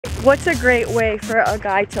What's a great way for a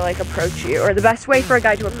guy to like approach you, or the best way for a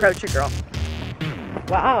guy to approach a girl?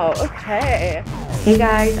 Wow, okay. Hey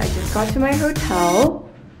guys, I just got to my hotel.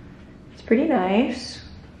 It's pretty nice.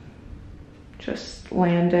 Just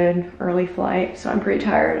landed, early flight, so I'm pretty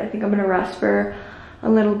tired. I think I'm gonna rest for a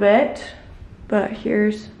little bit. But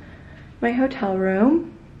here's my hotel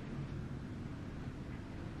room.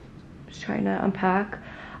 Just trying to unpack.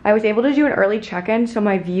 I was able to do an early check-in, so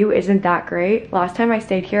my view isn't that great. Last time I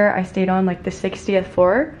stayed here, I stayed on like the 60th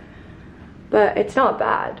floor, but it's not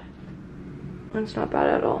bad. It's not bad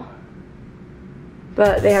at all.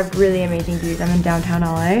 But they have really amazing views. I'm in downtown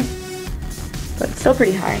LA, but it's still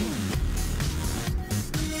pretty high.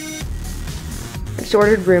 I just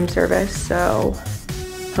ordered room service, so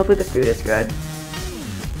hopefully the food is good.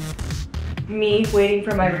 Me waiting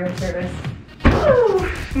for my room service.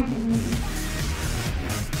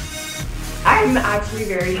 I'm actually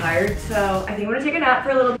very tired, so I think I'm gonna take a nap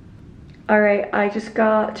for a little bit. All right, I just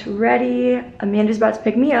got ready. Amanda's about to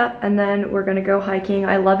pick me up, and then we're gonna go hiking.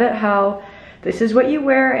 I love it how this is what you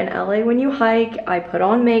wear in LA when you hike. I put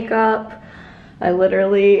on makeup. I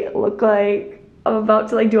literally look like I'm about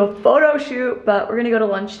to like do a photo shoot, but we're gonna go to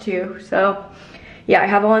lunch too. So yeah, I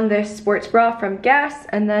have on this sports bra from Guess,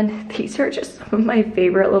 and then these are just some of my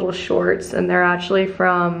favorite little shorts, and they're actually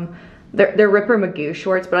from, they're Ripper Magoo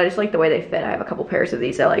shorts, but I just like the way they fit. I have a couple pairs of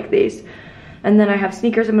these, I like these. And then I have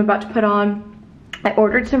sneakers I'm about to put on. I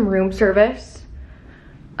ordered some room service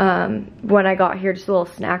when I got here, just a little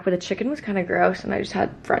snack, but the chicken was kind of gross and I just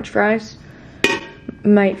had French fries.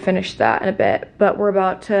 Might finish that in a bit, but we're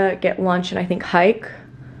about to get lunch and I think hike,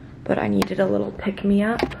 but I needed a little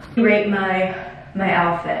pick-me-up. Rate my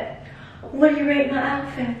outfit. What do you rate my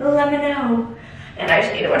outfit? Let me know. And I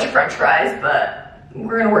just ate a bunch of French fries, but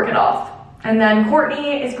we're gonna work it off. And then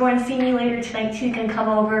Courtney is going to see me later tonight. She can come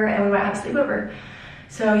over and we might have a sleepover.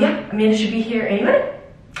 So yeah, Amanda should be here any minute.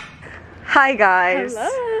 Hi guys.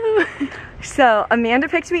 Hello. So Amanda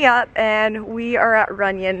picked me up and we are at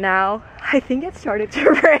Runyon now. I think it started to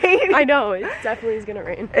rain. I know, it definitely is gonna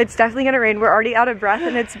rain. It's definitely gonna rain. We're already out of breath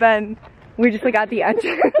and it's been, we're just like at the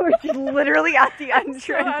entrance. We're just literally at the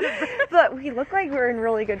entrance. But we look like we're in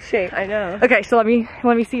really good shape. I know. Okay, so let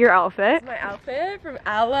me see your outfit. This is my outfit from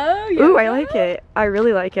Aloe. Ooh, I like it. I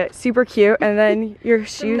really like it. Super cute. And then your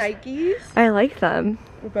shoes. Some Nikes. I like them.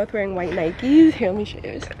 We're both wearing white Nikes. Here, let me show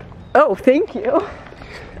you. Oh, thank you.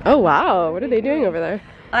 Oh wow, what are they doing over there?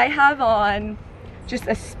 I have on just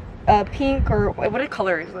a pink, or what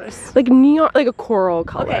color is this? Like neon, like a coral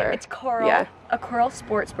color. Okay, it's coral. Yeah. A coral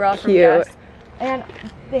sports bra from Cute. Guess. And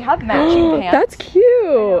they have matching pants. That's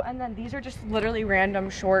cute. And then these are just literally random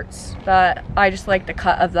shorts that I just like the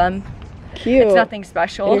cut of them. Cute. It's nothing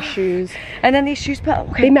special. And your shoes. And then these shoes, but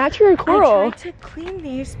okay. They match your coral. I tried to clean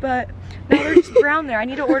these, but now they're just brown there. I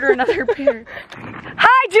need to order another pair.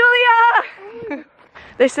 Hi, Julia!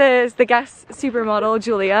 This is the Guess supermodel,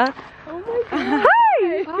 Julia. Oh my god.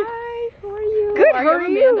 Hi! Hi, how are you? Good, how are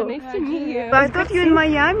you? Amanda, nice to meet you. I thought you were in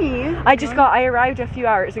Miami. I arrived a few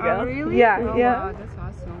hours ago. Oh, really? Yeah, Oh, yeah. wow, that's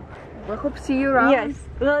awesome. We hope to see you around. Yes.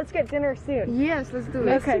 Well, let's get dinner soon. Yes, let's do it.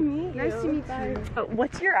 Nice Okay. to meet you. Nice to meet you.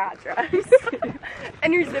 What's your address?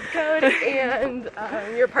 And your zip code and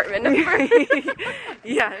your apartment number.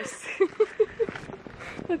 Yes.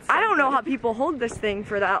 I don't know how people hold this thing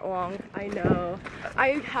for that long. I know.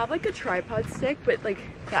 I have like a tripod stick, but like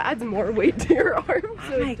that adds more weight to your arm.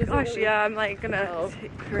 So Oh my it doesn't gosh, really yeah, I'm like gonna help.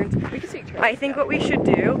 turn. We can take turns. I think what we should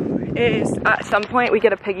do is at some point we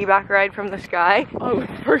get a piggyback ride from this guy. Oh,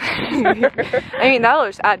 for sure. I mean, that'll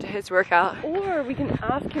just add to his workout. Or we can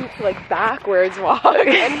ask him to like backwards walk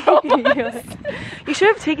and help us. You should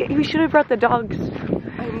have taken, we should have brought the dogs.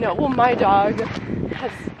 I know. Well, my dog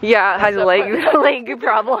has. Yeah, has That's leg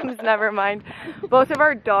problems, never mind. Both of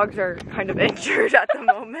our dogs are kind of injured at the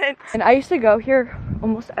moment. And I used to go here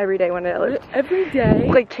almost every day when I lived. Every day.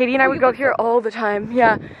 Like Katie and I would go here all the time,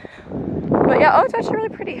 yeah. But yeah, oh, it's actually really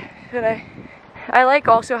pretty today. I like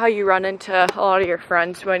also how you run into a lot of your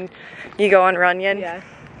friends when you go on Runyon. Yeah.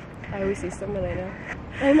 I always see someone I know.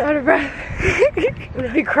 I'm out of breath. I'm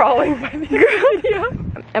gonna be crawling by the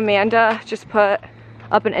video. Amanda just put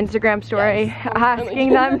up an Instagram story asking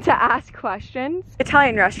them to ask questions.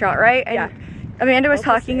 Italian restaurant, right? And yeah. Amanda was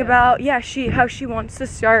talking about, yeah, how she wants to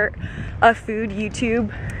start a food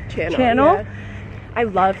YouTube channel. Yeah. I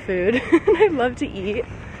love food and I love to eat,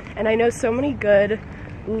 and I know so many good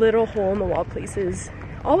little hole-in-the-wall places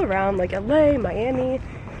all around, like LA, Miami,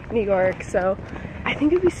 New York. So I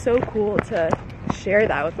think it'd be so cool to share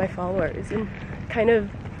that with my followers and kind of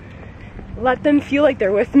let them feel like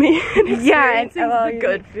they're with me and experiencing the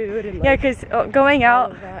good food and yeah, because going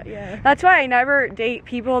out, that, that's why I never date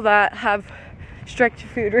people that have strict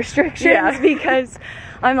food restrictions because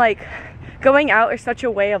I'm like, going out is such a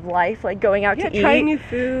way of life, like going out to eat. Trying new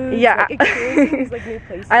foods, yeah. like experiencing these, like, new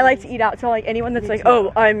places. I like to eat out, so like anyone that's like,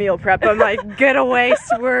 oh, I meal prep, I'm like, get away,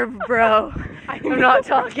 swerve, bro. I'm not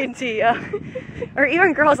talking to you. Or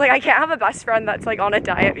even girls, like I can't have a best friend that's like on a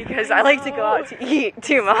diet because I like to go out to eat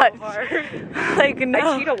too much. Like, no.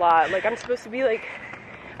 I cheat a lot. Like, I'm supposed to be like,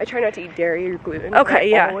 I try not to eat dairy or gluten.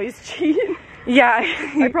 Okay, I always cheat. Yeah.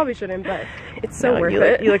 I probably shouldn't, but it's so worth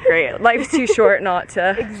it. You look great. Life's too short not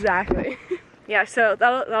to. Exactly. Yeah, so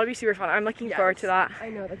that'll be super fun. I'm looking forward to that. I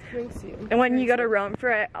know, that's coming soon. And when you go to Rome for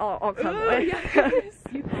it, I'll come with. Yes,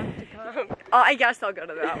 you have to come. I guess I'll go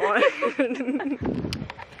to that one.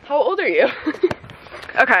 How old are you?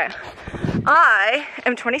 Okay. I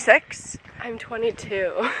am 26. I'm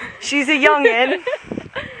 22. She's a youngin'.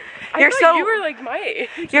 You were like my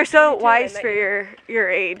age. You're so wise for your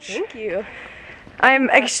age. Thank you.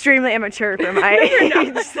 I'm extremely immature for my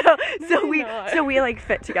age, so we like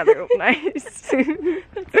fit together nice. That's so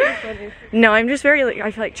funny. No, I'm just very like,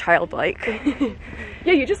 I feel like childlike.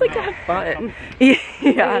 Yeah, you just like to have fun. Yeah,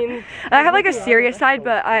 I have like a serious side,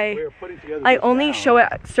 but I only show it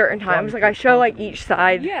at certain times. Like I show like each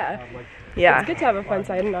side. Yeah. Yeah. It's good to have a fun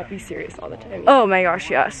side and not be serious all the time. Oh my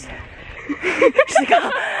gosh, yes. She's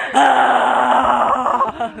like,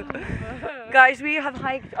 guys, we have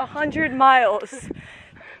hiked 100 miles.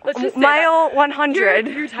 Let's just mile 100.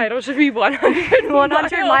 Your title should be 100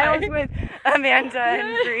 miles with Amanda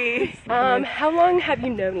and Bree. How long have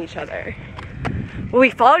you known each other? Well, we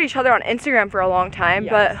followed each other on Instagram for a long time,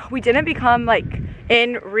 but we didn't become like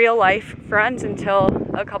in real life friends until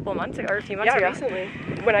a couple months ago or a few months ago. Yeah, recently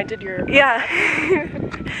when I did your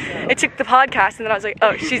It took the podcast and then I was like,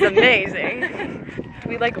 oh, she's amazing.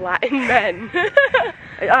 We like Latin men.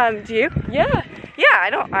 Do you? Yeah.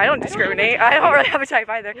 Yeah, I don't discriminate. I don't really have a type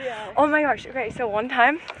either. Yeah. Oh my gosh. Okay, so one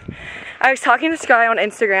time I was talking to this guy on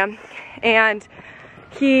Instagram and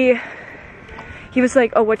he was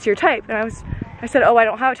like, oh, what's your type? And I said, oh, I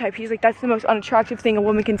don't have a type. He's like, that's the most unattractive thing a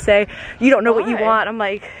woman can say. You don't know what you want. I'm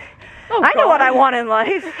like, oh, I know what I want in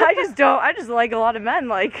life. I just like a lot of men.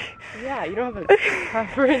 Like, yeah, you don't have a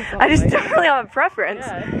preference. I just don't really have a preference.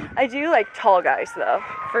 Yeah. I do like tall guys though.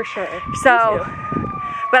 For sure. So,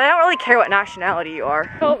 but I don't really care what nationality you are.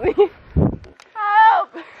 Help me. Help!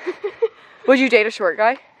 Would you date a short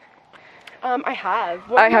guy? I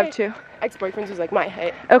have. I have too. Ex-boyfriends was like my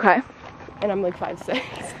height. Okay. And I'm like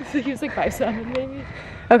 5'6", so he was like 5'7", maybe.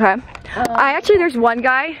 Okay. There's one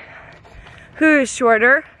guy who's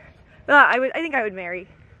shorter. I think I would marry.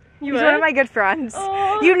 He's one of my good friends.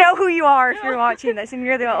 Oh. You know who you are if you're watching this, and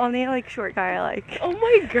you're the only like short guy I like. Oh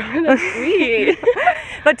my god, that's sweet.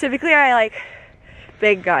 But typically I like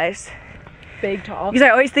big guys. Big, tall. Because I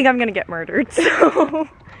always think I'm gonna get murdered, so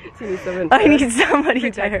I need somebody to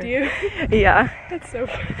protect you. Yeah. That's so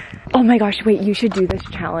funny. Oh my gosh, wait, you should do this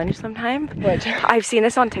challenge sometime. What? I've seen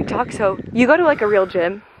this on TikTok. So you go to like a real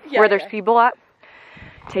gym where there's people at.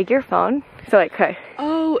 Take your phone. So like, okay.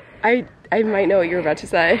 Oh, I might know what you're about to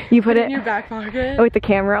say. You put it in your back pocket. With the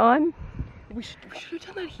camera on. We should have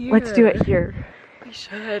done that here. Let's do it here. We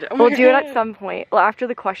should. Oh we'll do it at some point. Well, after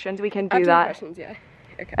the questions, we can do that. After the questions, yeah.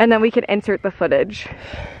 Okay. And then we can insert the footage.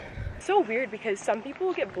 So weird because some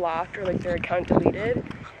people get blocked or like their account deleted,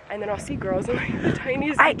 and then I'll see girls in like the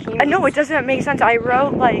tiniest bikinis. No, it doesn't make sense. I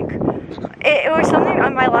wrote like it was something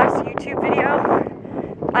on my last YouTube video.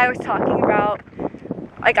 I was talking about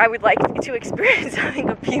like I would like to experience having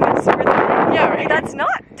a penis for the day. Yeah, right. That's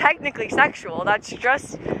not technically sexual. That's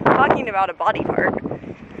just talking about a body part.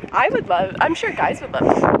 I'm sure guys would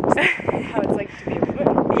love how it's like to be a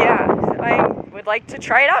woman. Yeah, I would like to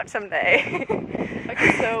try it out someday.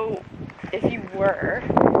 Okay, so if you were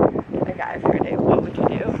a guy for a day, what would you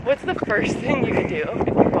do? What's the first thing you would do if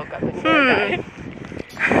you woke up and you were a guy?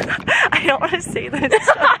 I don't want to say this.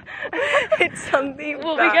 It's something.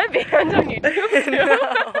 Well, we get banned on YouTube.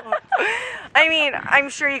 No. I mean, I'm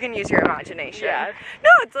sure you can use your imagination. Yeah. No,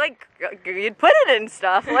 it's like you'd put it in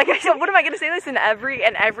stuff. Like, what am I gonna say this in every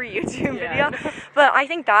YouTube video? But I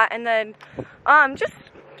think that, and then,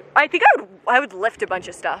 I think I would lift a bunch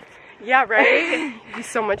of stuff. Yeah, right. Be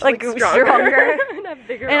so much like stronger. And have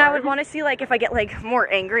bigger and arms. I would want to see like if I get like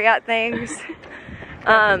more angry at things.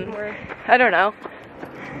 I don't know.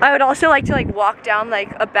 I would also like to like walk down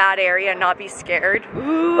like a bad area and not be scared.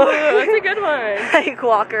 Ooh, that's a good one. Like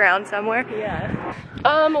walk around somewhere. Yeah.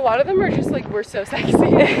 A lot of them are just like, we're so sexy.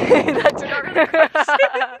 That's not really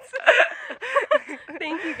questions.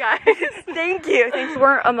 Thank you guys. Thank you. If you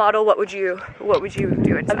weren't a model, what would you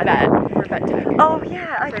do instead? A vet. We're vet tech. Oh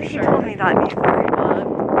yeah, I think you told me that before.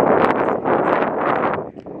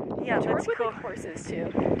 Yeah, that's With, cool. like, horses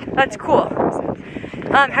too. That's cool.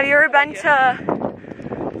 Have you ever been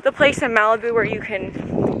to the place in Malibu where you can,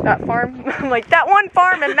 that farm? Like that one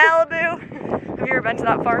farm in Malibu? Have you ever been to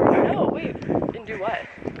that farm? No, wait. And do what?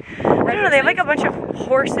 I don't know, they have like a bunch of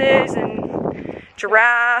horses and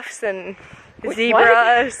giraffes and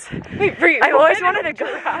zebras. Wait, I always wanted to go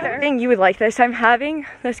there. I think you would like this. I'm having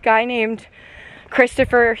this guy named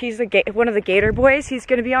Christopher. He's one of the Gator Boys. He's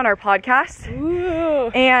going to be on our podcast. Ooh.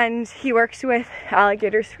 And he works with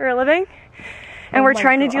alligators for a living. And we're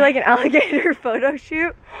trying to do like an alligator photo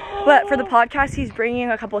shoot. But for the podcast, he's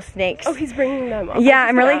bringing a couple of snakes. Oh, he's bringing them up. Yeah,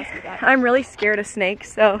 I'm really scared of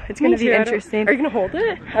snakes, so it's going to be interesting. Are you going to hold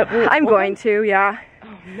it? I'm going to, yeah.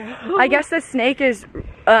 Oh no. I guess the snake is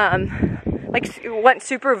like went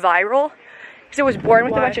super viral because it was born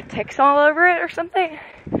with a bunch of ticks all over it or something.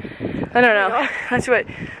 I don't know. That's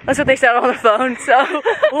what they said on the phone. So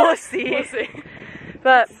we'll see. We'll see.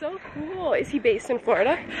 But so cool. Is he based in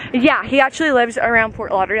Florida? Yeah, he actually lives around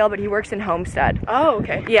Fort Lauderdale, but he works in Homestead. Oh,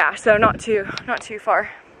 okay. Yeah, so not too far.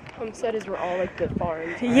 Homestead is where all like the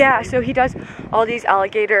farms are. Yeah, so he does all these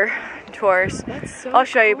alligator tours. That's so I'll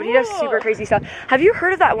show you, but he does super crazy stuff. Have you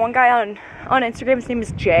heard of that one guy on Instagram? His name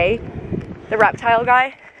is Jay, the reptile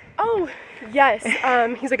guy. Oh, yes.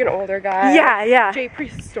 He's like an older guy. Yeah. Jay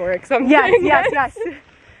Prehistoric something. Yes.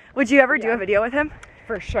 Would you ever do a video with him?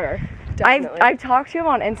 For sure. Definitely. I've talked to him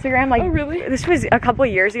on Instagram. Like, oh, really? This was a couple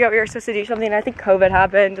of years ago. We were supposed to do something, and I think COVID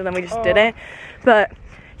happened, and then we just didn't. But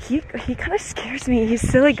he kind of scares me. He's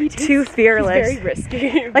so like too fearless. He's very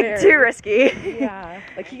risky. Like too risky. Yeah.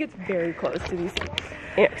 Like he gets very close to these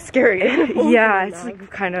scary animals. Yeah, it's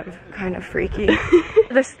like kind of freaky.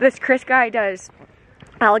 This Chris guy does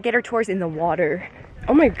alligator tours in the water.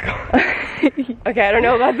 Oh my god. Okay, I don't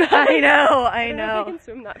know about that. I know. I don't know if I can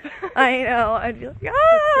swim that fast. I know. I'd be like,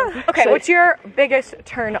 ah. Okay, what's your biggest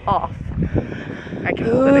turn off? I can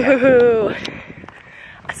Ooh.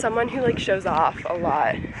 Someone who like shows off a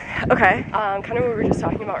lot. Okay. Kind of what we were just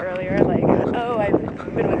talking about earlier, like, oh,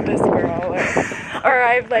 I've been with this girl, or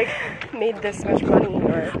I've like made this much money,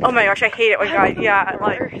 or oh my gosh, I hate it when guys, yeah,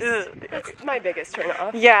 like, that's my biggest turn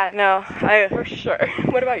off. Yeah, no, for sure.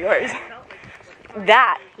 What about yours?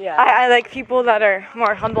 That. Yeah. I like people that are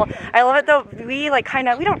more humble. I love it though. We like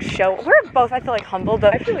we don't show. We're both, I feel like, humble,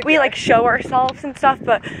 but we like show ourselves and stuff,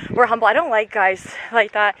 but we're humble. I don't like guys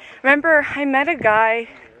like that. Remember, I met a guy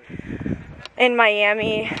in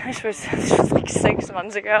Miami. This was like 6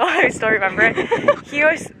 months ago. I still remember it. He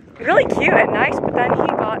was really cute and nice, but then he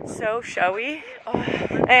got so showy.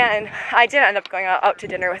 And I didn't end up going out to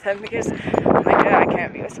dinner with him because I'm like, I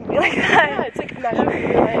can't be with somebody like that. Yeah, it's like, imagine if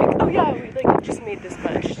you're like, oh yeah, we like just made this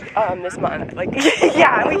much this month. Like,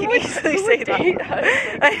 yeah, we can easily say that.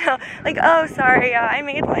 I know. Like, oh, sorry, I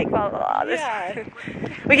made like blah blah blah. Yeah.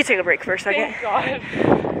 We can take a break for a second. Thank God.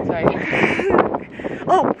 Sorry.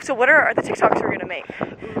 Oh, so what are the TikToks we're gonna make?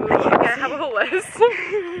 I have a list.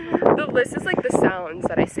 The list is like the sounds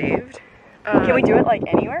that I saved. Can we do it like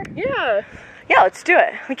anywhere? Yeah. Yeah, let's do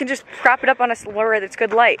it. We can just prop it up on a lower that's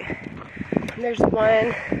good light. There's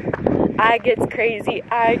one. I gets crazy.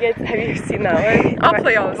 Have you seen that one? I'll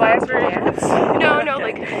play all the songs for you. No,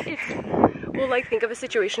 like we'll like think of a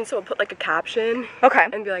situation, so we'll put like a caption. Okay.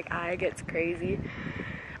 And be like, I gets crazy.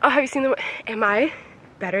 Oh, have you seen the one? Am I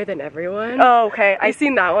better than everyone? Oh, okay. I've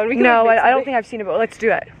seen that one. No, I don't think I've seen it, but let's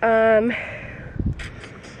do it.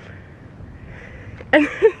 And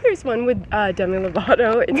there's one with Demi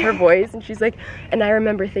Lovato. It's her voice, and she's like, and I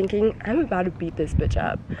remember thinking, I'm about to beat this bitch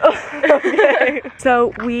up. Okay.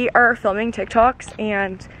 So we are filming TikToks,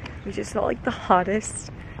 and we just felt like the hottest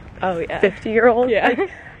 50-year-old. Yeah. Like,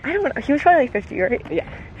 I don't know. He was probably like 50, right? Yeah.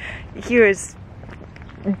 He was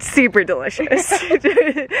super delicious.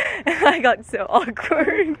 I got so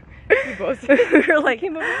awkward. We both were like,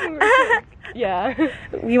 yeah.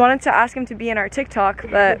 We wanted to ask him to be in our TikTok,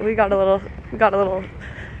 but we got a little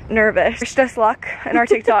nervous. Wish us luck in our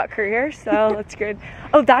TikTok career, so that's good.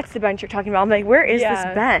 Oh, that's the bench you're talking about. I'm like, where is this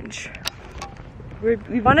bench?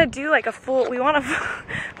 We want to do like a full. We want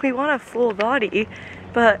a full body,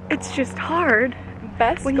 but it's just hard.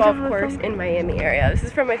 Best golf course in Miami area. This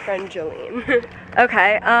is from my friend Jolene.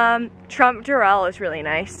 Okay. Trump Durrell is really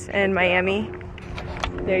nice in Miami.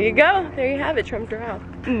 There you go. There you have it, Trump Durrell.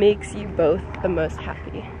 Makes you both the most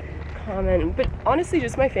happy. common, but honestly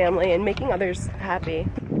just my family and making others happy.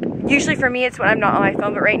 Usually for me it's when I'm not on my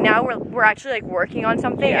phone, but right now we're actually like working on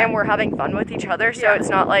something and we're having fun with each other, so it's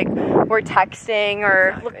not like we're texting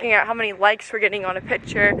or looking at how many likes we're getting on a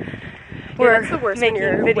picture. That's the worst when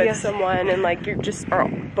you're with someone and like you're just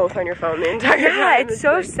both on your phone the entire time. Yeah, it's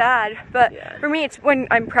so sad, but for me it's when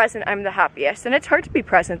I'm present I'm the happiest, and it's hard to be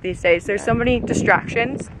present these days. There's so many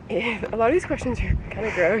distractions. A lot of these questions are kind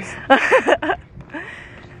of gross.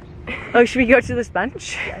 Oh, should we go to this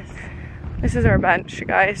bench? Yes. This is our bench,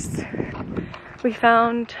 guys. We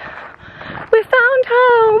found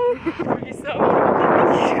home. So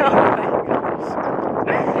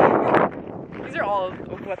these are all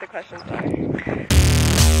of what the questions are.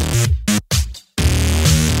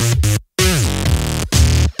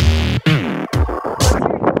 What's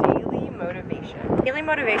your daily motivation? Daily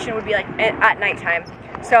motivation would be like at nighttime.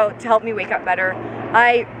 So to help me wake up better,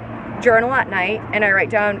 I journal at night and I write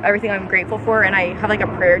down everything I'm grateful for, and I have like a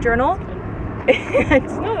prayer journal.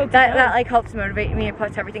 that like helps motivate me. It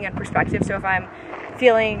puts everything in perspective. So if I'm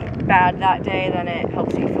feeling bad that day, then it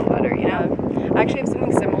helps me feel better, you know? I actually have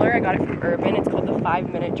something similar. I got it from Urban. It's called the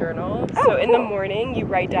 5-minute journal. So in the morning you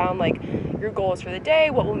write down like your goals for the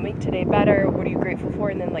day, what will make today better, what are you grateful for,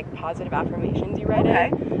 and then like positive affirmations you write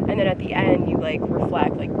in. And then at the end you like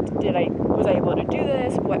reflect, like was I able to do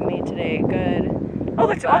this, what made today good. Oh,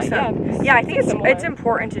 that's awesome. Yeah, I think it's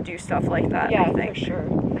important to do stuff like that. Yeah, I think. for sure.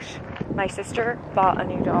 My sister bought a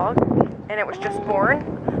new dog and it was just born.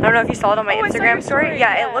 I don't know if you saw it on my Instagram story.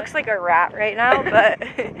 Yeah, it looks like a rat right now, but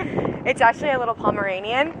it's actually a little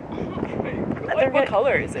Pomeranian. What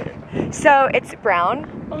color is it? So it's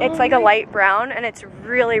brown. It's like a light brown, and it's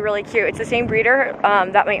really, really cute. It's the same breeder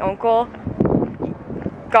that my uncle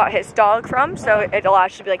got his dog from, so it'll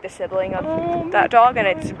actually be like the sibling of that dog, and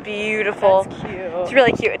it's beautiful. That's cute. It's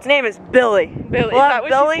really cute. Its name is Billy. Billy. We'll have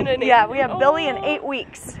Billy. Yeah, we have Billy in 8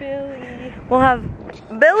 weeks. Billy. We'll have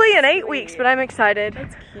Billy in 8 weeks, but I'm excited.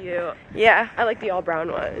 That's cute. Yeah. I like the all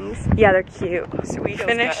brown ones. Yeah, they're cute. So we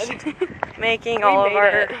finished making all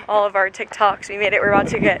of our TikToks. We made it. We're about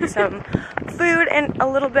to get some food in a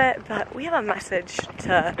little bit, but we have a message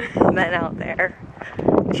to men out there.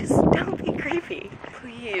 Just don't be creepy.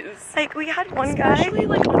 Please. Like, we had one guy. Especially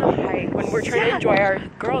like on a hike when we're trying to enjoy our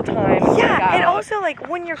girl time. Yeah, and also like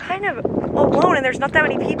when you're kind of alone and there's not that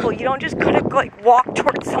many people, you don't just kind of like walk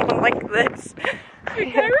towards someone like this.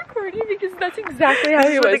 Can I record you? Because that's exactly how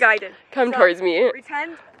he was. What the guy did. Come towards me.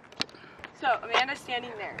 Pretend. So Amanda's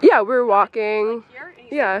standing there. Yeah, we're walking. Like here,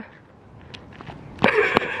 yeah.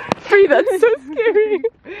 Free, that's so scary.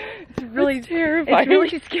 It's really terrifying. It's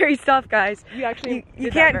really scary stuff, guys. You actually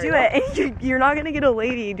you can't do it, and you're not gonna get a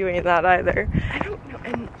lady doing that either. I don't know,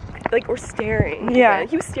 and like we're staring. Yeah,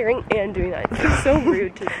 he was staring and doing that. It was so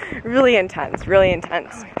rude. Really intense. Really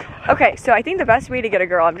intense. Okay, so I think the best way to get a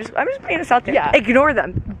girl, I'm just putting this out there. Yeah. Ignore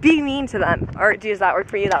them. Be mean to them. Or does that work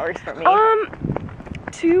for you? That works for me.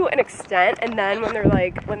 To an extent, and then when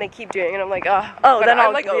they keep doing it, I'm like, then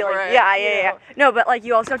I'll like be over like, it. Yeah. No, but like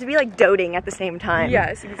you also have to be like doting at the same time.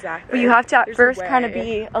 Yes, exactly. But you have to at first kind of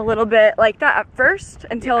be a little bit like that at first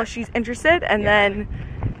until she's interested, and then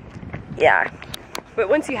But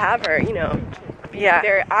once you have her, you know.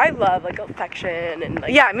 Yeah. I love like affection and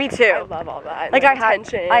like. Yeah, me too. I love all that. Like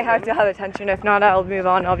attention. I have to have attention. If not, I'll move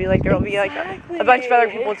on. I'll be like, there will be like a bunch of other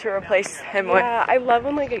people to replace him with. Yeah, I love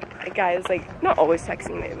when like a guy is like not always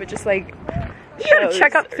texting me, but just like. You gotta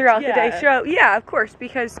check up throughout the day. Yeah, of course,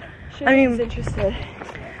 because I mean, he's interested.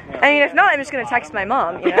 I mean, if not, I'm just gonna text my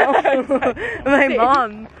mom. You know,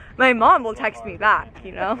 my mom will text me back.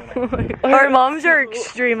 You know, our moms are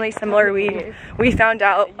extremely similar. We found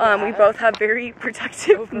out we both have very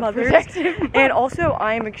protective mothers, and also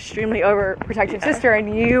I'm extremely overprotective sister,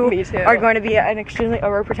 and you are going to be an extremely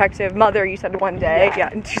overprotective mother. You said one day,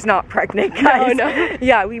 and she's not pregnant, guys. No.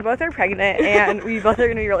 Yeah, we both are pregnant, and we both are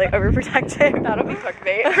gonna be really overprotective. That'll be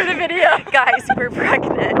clickbait for the video, guys. We're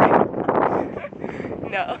pregnant.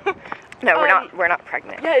 No. No, we're not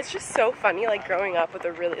pregnant. Yeah, it's just so funny, like growing up with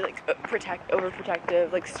a really like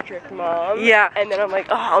overprotective, like strict mom. Yeah. And then I'm like,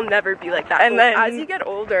 oh, I'll never be like that. And then as you get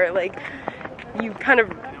older, like you kind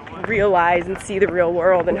of realize and see the real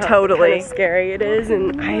world and how kind of scary it is.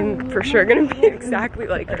 And I'm for sure gonna be exactly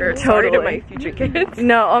like her. Sorry to my future kids.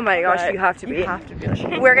 No, oh my gosh, you have to be. You have to be like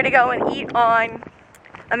her. We're gonna go and eat on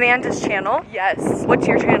Amanda's channel. Yes. What's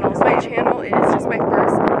your channel? My channel is just my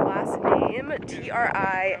first and last name,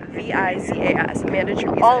 Trivizas, Amanda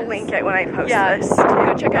Trivizas. I'll link it when I post this.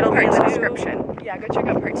 Go check out part 2 in the description. Yeah, go check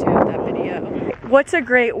out part 2 of that video. What's a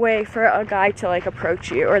great way for a guy to like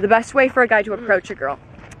approach you, or the best way for a guy to approach a girl?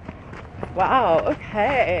 Wow,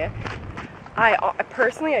 okay. I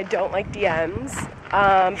personally, I don't like DMs.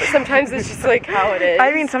 But sometimes it's just like how it is.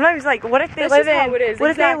 I mean, sometimes like, what if they live in? What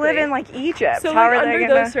if they live in like Egypt? So how like, are they under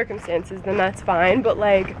gonna... those circumstances, then that's fine. But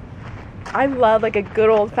like, I love like a good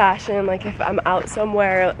old fashioned, like if I'm out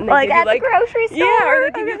somewhere and they like give at you, like, the grocery store. yeah, or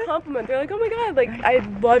they give you a compliment. They're like, oh my god, like I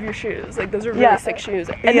love your shoes. Like those are really sick shoes.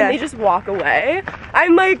 And then they just walk away.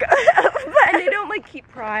 I'm like, and they don't like keep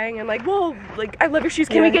prying and like, well, like I love your shoes.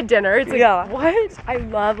 Can we get dinner? It's like, what? I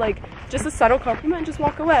love like just a subtle compliment and just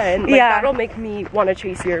walk away. And like that'll make me want to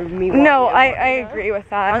chase you. No, I agree with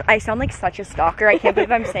that. I sound like such a stalker. I can't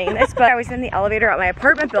believe I'm saying this, but I was in the elevator at my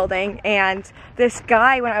apartment building, and this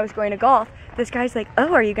guy, when I was going to golf, this guy's like,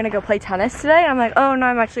 oh, are you gonna go play tennis today? And I'm like, oh no,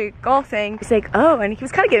 I'm actually golfing. He's like, oh, and he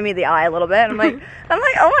was kind of giving me the eye a little bit. And I'm like, oh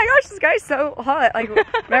my gosh, this guy's so hot. Like,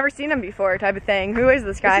 never seen him before, type of thing. Who is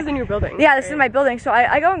this guy? This is in your building. Yeah, this is my building. So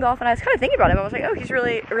I go and golf, and I was kind of thinking about him. I was like, oh, he's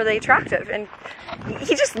really, really attractive, and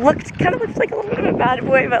he just kind of looked like a little bit of a bad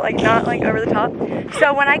boy, but like not like over the top.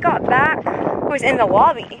 So when I got back, I was in the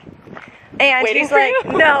lobby. And waiting he's like,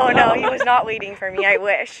 you? no, he was not waiting for me, I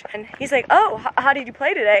wish. And he's like, oh, how did you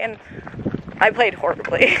play today? And I played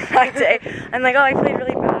horribly that day. I'm like, oh, I played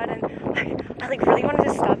really bad. And I like really wanted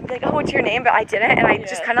to stop and be like, oh, what's your name? But I didn't. And I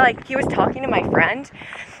just kind of like, he was talking to my friend.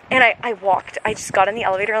 And I just got in the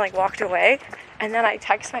elevator and like walked away. And then I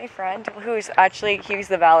text my friend, who's actually, he was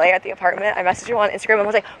the valet at the apartment. I messaged him on Instagram and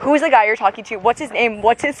was like, who's the guy you're talking to? What's his name?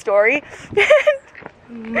 What's his story?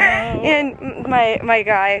 No. And my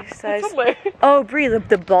guy says, oh, Brie,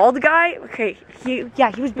 the bald guy? Okay, he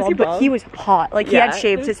was bald, but he was hot. Like, he had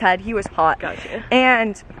shaved his head. He was hot. Gotcha.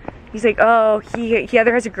 And he's like, oh, he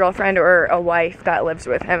either has a girlfriend or a wife that lives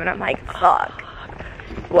with him. And I'm like, fuck.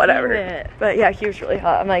 Whatever. But yeah, he was really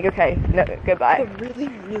hot. I'm like, okay, no, goodbye. The really,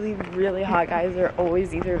 really, really hot guys are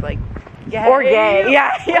always either like gay or gay,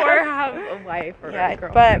 or have a wife or a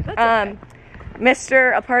girlfriend. But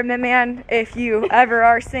Mr. Apartment Man, if you ever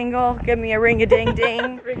are single, give me a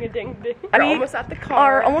ring-a-ding-ding. Ring-a-ding-ding. We're almost at the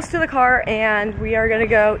car. Are almost to the car, and we are gonna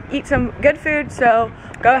go eat some good food. So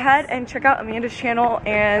go ahead and check out Amanda's channel,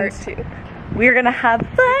 and we're gonna have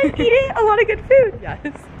fun eating a lot of good food. Yes.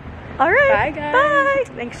 All right. Bye, guys.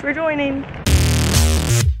 Bye. Thanks for joining.